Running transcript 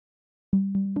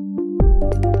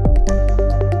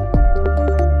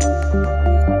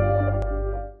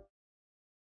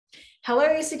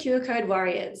Hello, Secure Code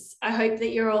Warriors. I hope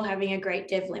that you're all having a great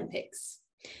Devlympics.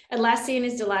 Atlassian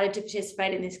is delighted to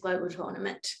participate in this global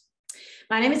tournament.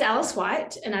 My name is Alice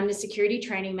White, and I'm the Security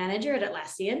Training Manager at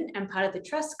Atlassian and part of the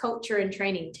Trust, Culture and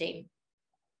Training team.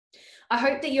 I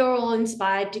hope that you're all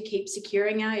inspired to keep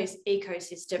securing our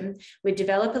ecosystem with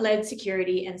developer-led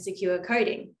security and secure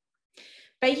coding.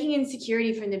 Baking in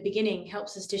security from the beginning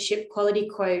helps us to ship quality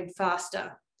code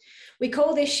faster. We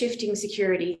call this shifting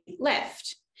security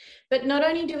left. But not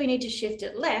only do we need to shift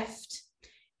it left,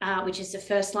 which is the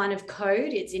first line of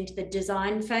code, it's into the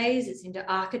design phase, it's into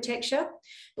architecture,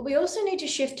 but we also need to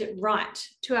shift it right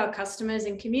to our customers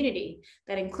and community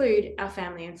that include our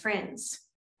family and friends.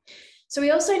 So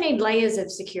we also need layers of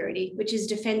security, which is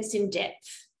defense in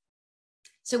depth.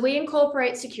 So we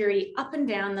incorporate security up and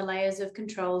down the layers of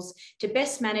controls to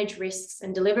best manage risks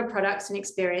and deliver products and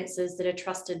experiences that are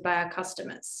trusted by our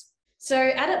customers. So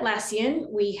at Atlassian,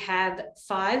 we have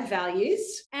 5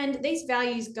 values, and these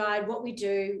values guide what we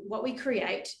do, what we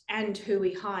create, and who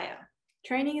we hire.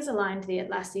 Training is aligned to the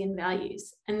Atlassian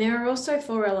values, and there are also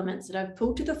 4 elements that I've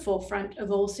pulled to the forefront of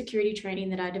all security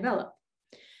training that I develop.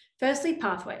 Firstly,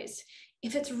 pathways.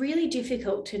 If it's really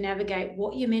difficult to navigate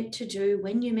what you're meant to do,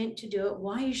 when you're meant to do it,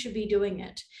 why you should be doing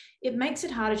it, it makes it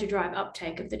harder to drive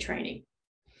uptake of the training.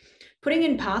 Putting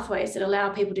in pathways that allow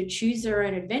people to choose their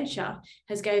own adventure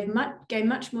has gained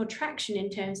much more traction in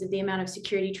terms of the amount of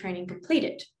security training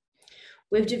completed.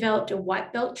 We've developed a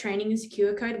white belt training in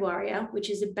Secure Code Warrior, which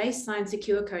is a baseline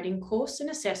secure coding course and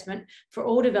assessment for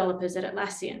all developers at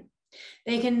Atlassian.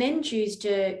 They can then choose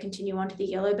to continue on to the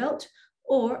yellow belt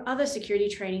or other security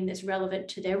training that's relevant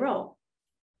to their role.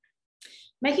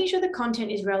 Making sure the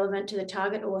content is relevant to the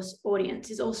target audience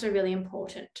is also really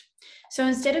important. So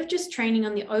instead of just training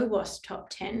on the OWASP top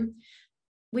 10,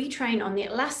 we train on the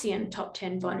Atlassian top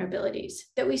 10 vulnerabilities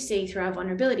that we see through our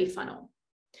vulnerability funnel.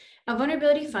 Our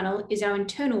vulnerability funnel is our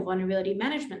internal vulnerability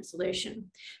management solution,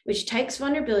 which takes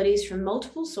vulnerabilities from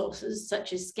multiple sources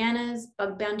such as scanners,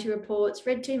 bug bounty reports,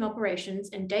 red team operations,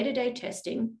 and day-to-day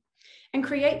testing, and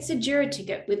creates a Jira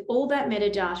ticket with all that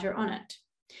metadata on it.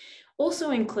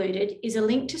 Also included is a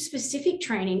link to specific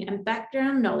training and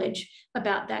background knowledge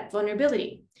about that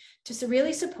vulnerability to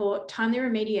really support timely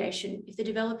remediation if the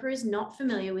developer is not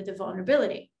familiar with the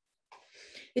vulnerability.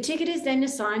 The ticket is then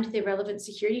assigned to the relevant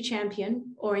security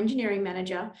champion or engineering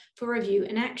manager for review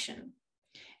and action.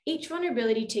 Each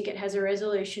vulnerability ticket has a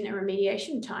resolution and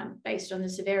remediation time based on the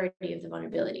severity of the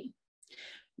vulnerability.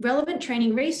 Relevant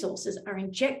training resources are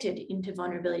injected into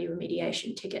vulnerability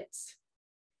remediation tickets.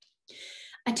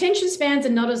 Attention spans are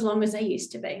not as long as they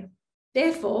used to be.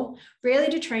 Therefore, rarely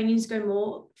do trainings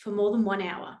go for more than 1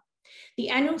 hour. The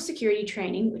annual security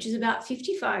training, which is about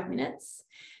 55 minutes,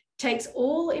 takes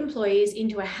all employees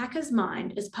into a hacker's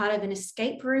mind as part of an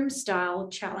escape room style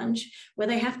challenge where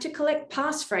they have to collect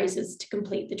passphrases to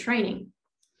complete the training.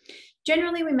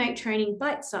 Generally, we make training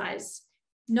bite-sized,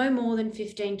 no more than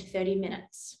 15 to 30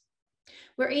 minutes.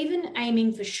 We're even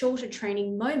aiming for shorter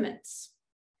training moments,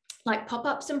 like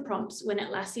pop-ups and prompts when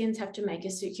Atlassians have to make a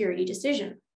security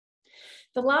decision.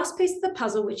 The last piece of the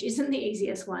puzzle, which isn't the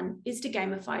easiest one, is to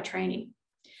gamify training.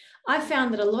 I've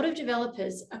found that a lot of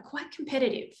developers are quite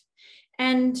competitive,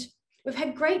 and we've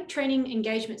had great training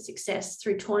engagement success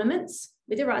through tournaments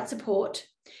with the right support,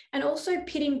 and also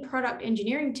pitting product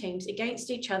engineering teams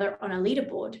against each other on a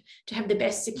leaderboard to have the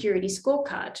best security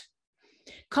scorecard.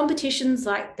 Competitions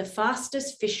like the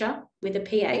fastest Fisher with a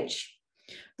PH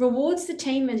rewards the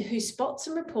team who spots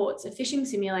and reports a phishing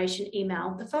simulation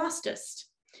email the fastest.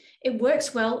 It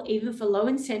works well even for low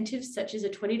incentives such as a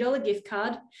 $20 gift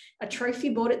card, a trophy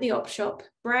bought at the op shop,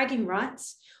 bragging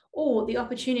rights, or the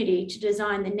opportunity to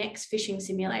design the next phishing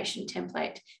simulation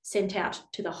template sent out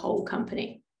to the whole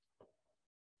company.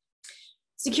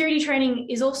 Security training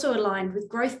is also aligned with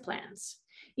growth plans.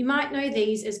 You might know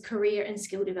these as career and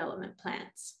skill development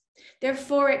plans. There are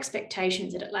 4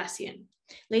 expectations at Atlassian: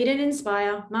 lead and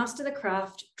inspire, master the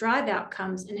craft, drive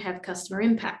outcomes, and have customer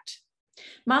impact.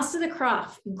 Master the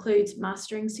craft includes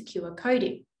mastering secure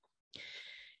coding.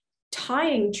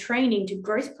 Tying training to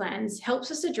growth plans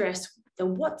helps us address the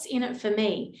what's in it for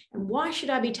me and why should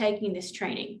I be taking this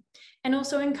training, and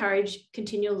also encourage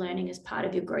continual learning as part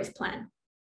of your growth plan.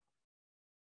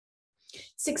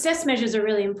 Success measures are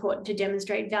really important to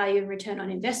demonstrate value and return on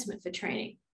investment for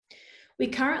training. We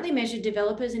currently measure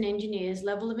developers and engineers'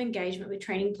 level of engagement with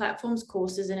training platforms,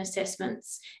 courses and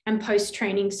assessments, and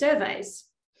post-training surveys.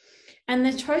 And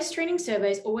the post-training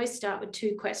surveys always start with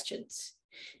 2 questions.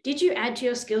 Did you add to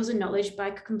your skills and knowledge by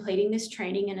completing this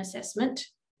training and assessment?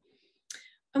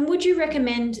 And would you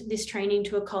recommend this training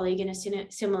to a colleague in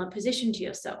a similar position to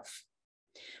yourself?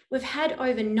 We've had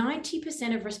over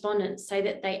 90% of respondents say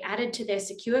that they added to their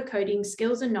secure coding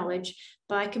skills and knowledge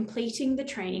by completing the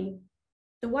training,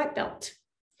 the White Belt,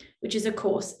 which is a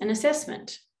course and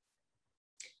assessment,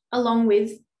 along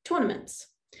with tournaments.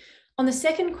 On the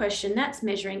second question, that's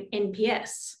measuring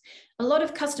NPS. A lot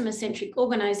of customer-centric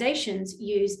organizations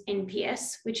use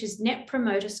NPS, which is Net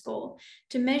Promoter Score,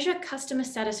 to measure customer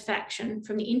satisfaction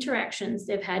from the interactions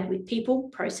they've had with people,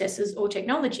 processes, or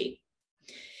technology.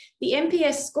 The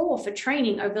NPS score for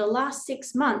training over the last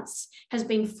 6 months has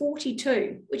been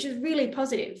 42, which is really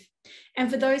positive. And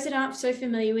for those that aren't so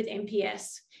familiar with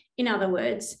NPS, in other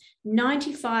words,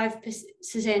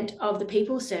 95% of the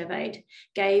people surveyed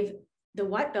gave the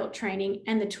White Belt training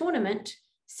and the tournament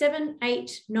 7,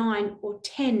 8, 9, or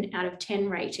 10 out of 10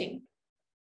 rating.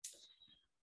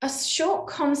 A short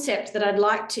concept that I'd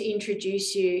like to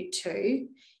introduce you to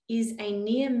is a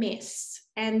near miss.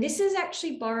 And this is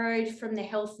actually borrowed from the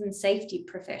health and safety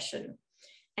profession.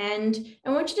 And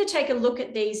I want you to take a look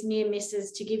at these near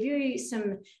misses to give you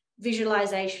some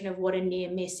visualization of what a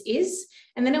near miss is.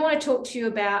 And then I want to talk to you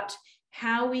about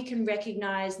how we can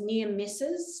recognize near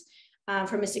misses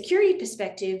from a security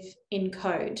perspective in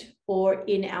code or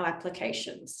in our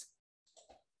applications.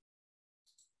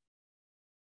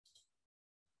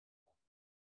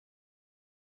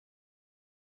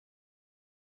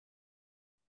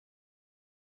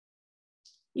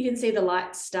 You can see the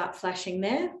lights start flashing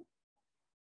there.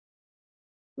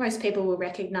 Most people will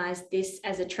recognize this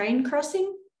as a train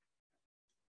crossing.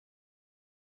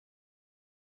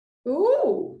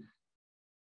 Ooh.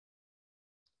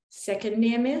 Second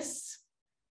near miss.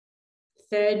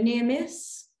 Third near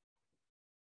miss.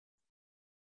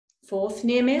 Fourth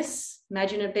near miss.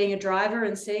 Imagine it being a driver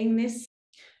and seeing this.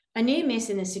 A near miss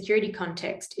in the security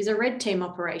context is a red team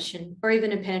operation or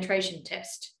even a penetration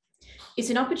test. It's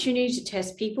an opportunity to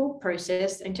test people,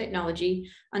 process, and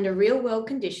technology under real-world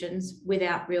conditions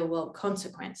without real-world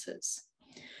consequences.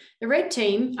 The red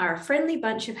team are a friendly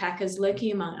bunch of hackers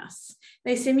lurking among us.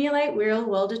 They simulate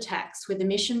real-world attacks with a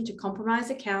mission to compromise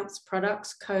accounts,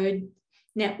 products, code,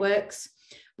 networks,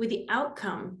 with the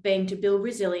outcome being to build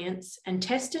resilience and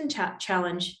test and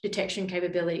challenge detection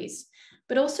capabilities,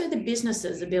 but also the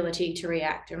business's ability to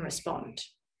react and respond.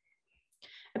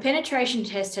 A penetration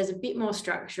test has a bit more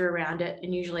structure around it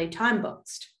and usually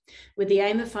time-boxed, with the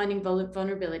aim of finding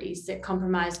vulnerabilities that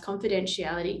compromise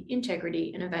confidentiality,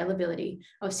 integrity, and availability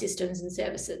of systems and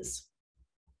services.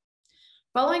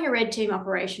 Following a red team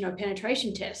operation or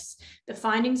penetration tests, the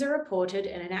findings are reported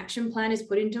and an action plan is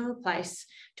put into place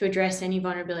to address any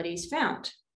vulnerabilities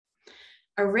found.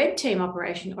 A red team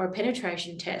operation or a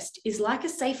penetration test is like a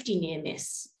safety near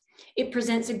miss. It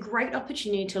presents a great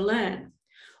opportunity to learn.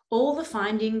 All the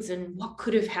findings and what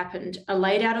could have happened are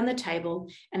laid out on the table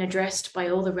and addressed by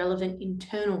all the relevant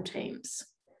internal teams.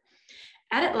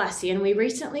 At Atlassian, we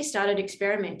recently started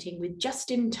experimenting with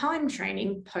just-in-time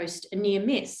training post a near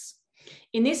miss.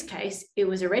 In this case, it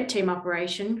was a red team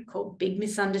operation called Big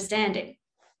Misunderstanding.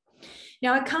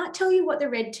 Now, I can't tell you what the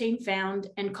red team found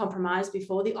and compromised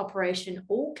before the operation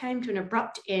all came to an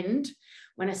abrupt end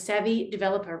when a savvy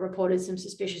developer reported some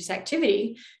suspicious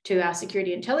activity to our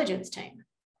security intelligence team.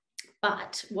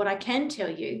 But what I can tell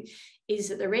you is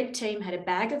that the red team had a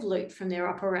bag of loot from their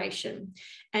operation,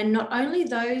 and not only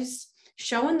those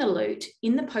shown the loot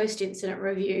in the post-incident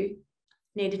review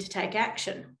needed to take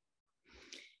action.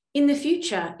 In the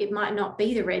future, it might not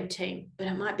be the red team, but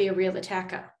it might be a real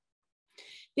attacker.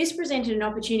 This presented an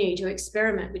opportunity to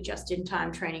experiment with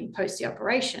just-in-time training post the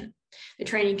operation. The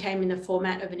training came in the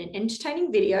format of an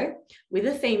entertaining video with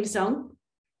a theme song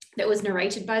that was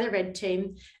narrated by the red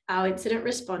team, our incident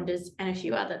responders, and a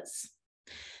few others.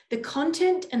 The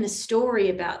content and the story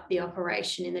about the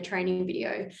operation in the training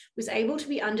video was able to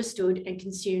be understood and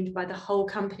consumed by the whole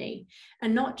company,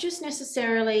 and not just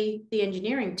necessarily the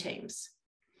engineering teams.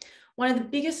 One of the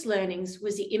biggest learnings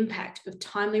was the impact of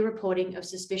timely reporting of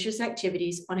suspicious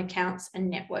activities on accounts and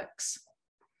networks.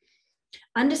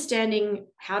 Understanding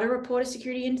how to report a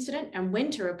security incident and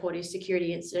when to report a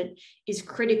security incident is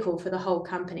critical for the whole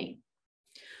company.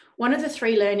 One of the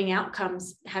 3 learning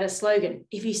outcomes had a slogan: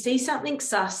 if you see something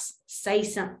sus, say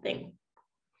something.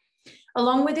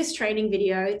 Along with this training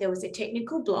video, there was a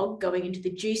technical blog going into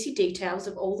the juicy details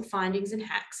of all the findings and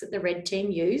hacks that the red team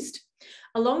used,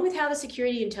 along with how the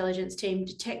security intelligence team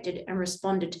detected and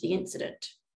responded to the incident.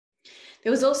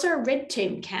 There was also a red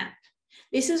team camp.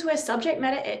 This is where subject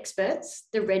matter experts,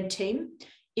 the red team,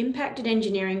 impacted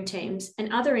engineering teams,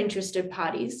 and other interested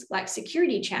parties like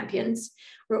security champions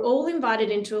were all invited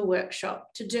into a workshop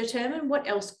to determine what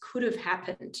else could have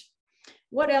happened.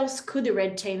 What else could the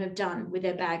red team have done with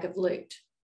their bag of loot?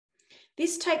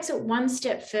 This takes it one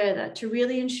step further to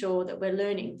really ensure that we're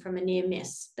learning from a near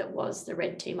miss that was the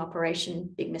red team operation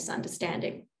big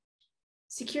misunderstanding.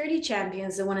 Security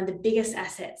champions are one of the biggest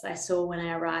assets I saw when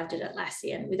I arrived at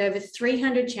Atlassian, with over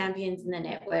 300 champions in the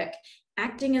network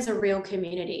acting as a real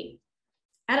community.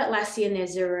 At Atlassian,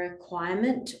 there's a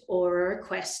requirement or a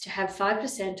request to have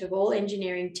 5% of all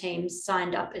engineering teams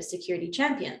signed up as security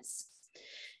champions.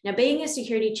 Now, being a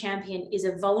security champion is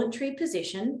a voluntary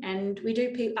position, and we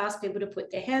do ask people to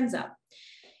put their hands up.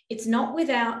 It's not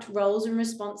without roles and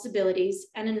responsibilities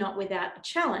and not without a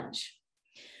challenge.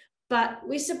 But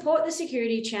we support the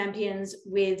security champions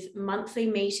with monthly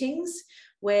meetings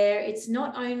where it's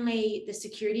not only the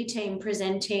security team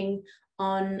presenting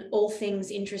on all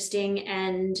things interesting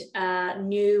and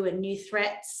new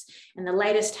threats and the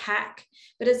latest hack,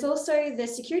 but it's also the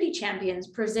security champions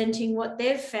presenting what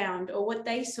they've found or what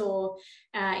they saw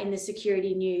in the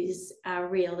security news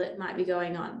reel that might be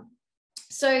going on.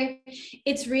 So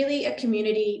it's really a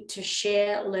community to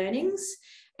share learnings,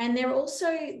 and they're also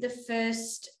the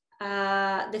first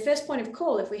point of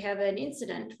call if we have an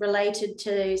incident related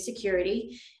to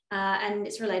security, and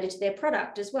it's related to their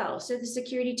product as well. So the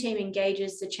security team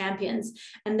engages the champions,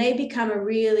 and they become a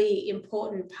really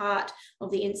important part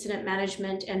of the incident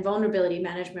management and vulnerability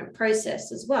management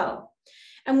process as well.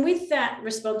 And with that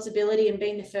responsibility and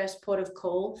being the first port of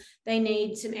call, they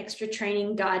need some extra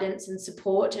training, guidance, and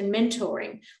support and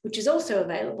mentoring, which is also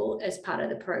available as part of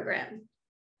the program.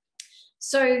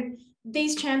 So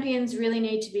these champions really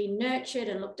need to be nurtured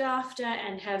and looked after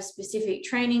and have specific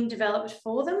training developed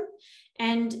for them.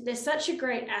 And they're such a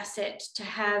great asset to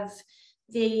have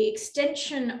the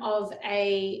extension of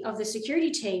the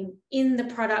security team in the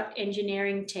product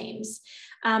engineering teams.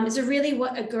 It's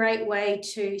a great way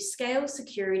to scale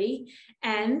security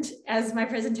and, as my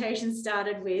presentation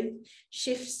started with,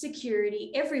 shift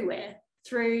security everywhere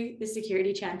through the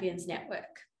Security Champions Network.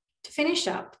 To finish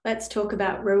up, let's talk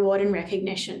about reward and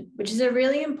recognition, which is a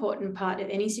really important part of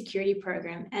any security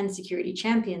program and security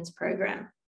champions program.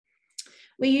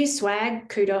 We use swag,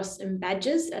 kudos, and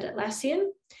badges at Atlassian.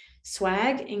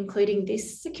 Swag, including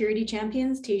this Security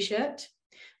Champions t-shirt.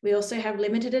 We also have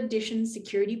limited edition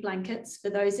security blankets for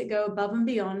those that go above and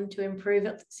beyond to improve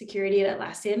security at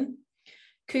Atlassian.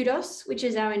 Kudos, which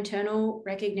is our internal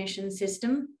recognition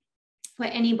system,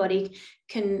 where anybody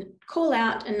can call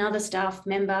out another staff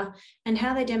member and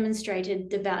how they demonstrated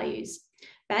the values.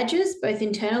 Badges, both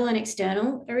internal and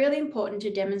external, are really important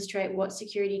to demonstrate what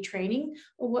security training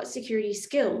or what security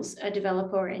skills a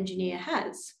developer or engineer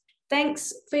has.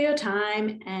 Thanks for your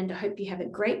time, and I hope you have a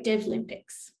great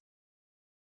Devlympics.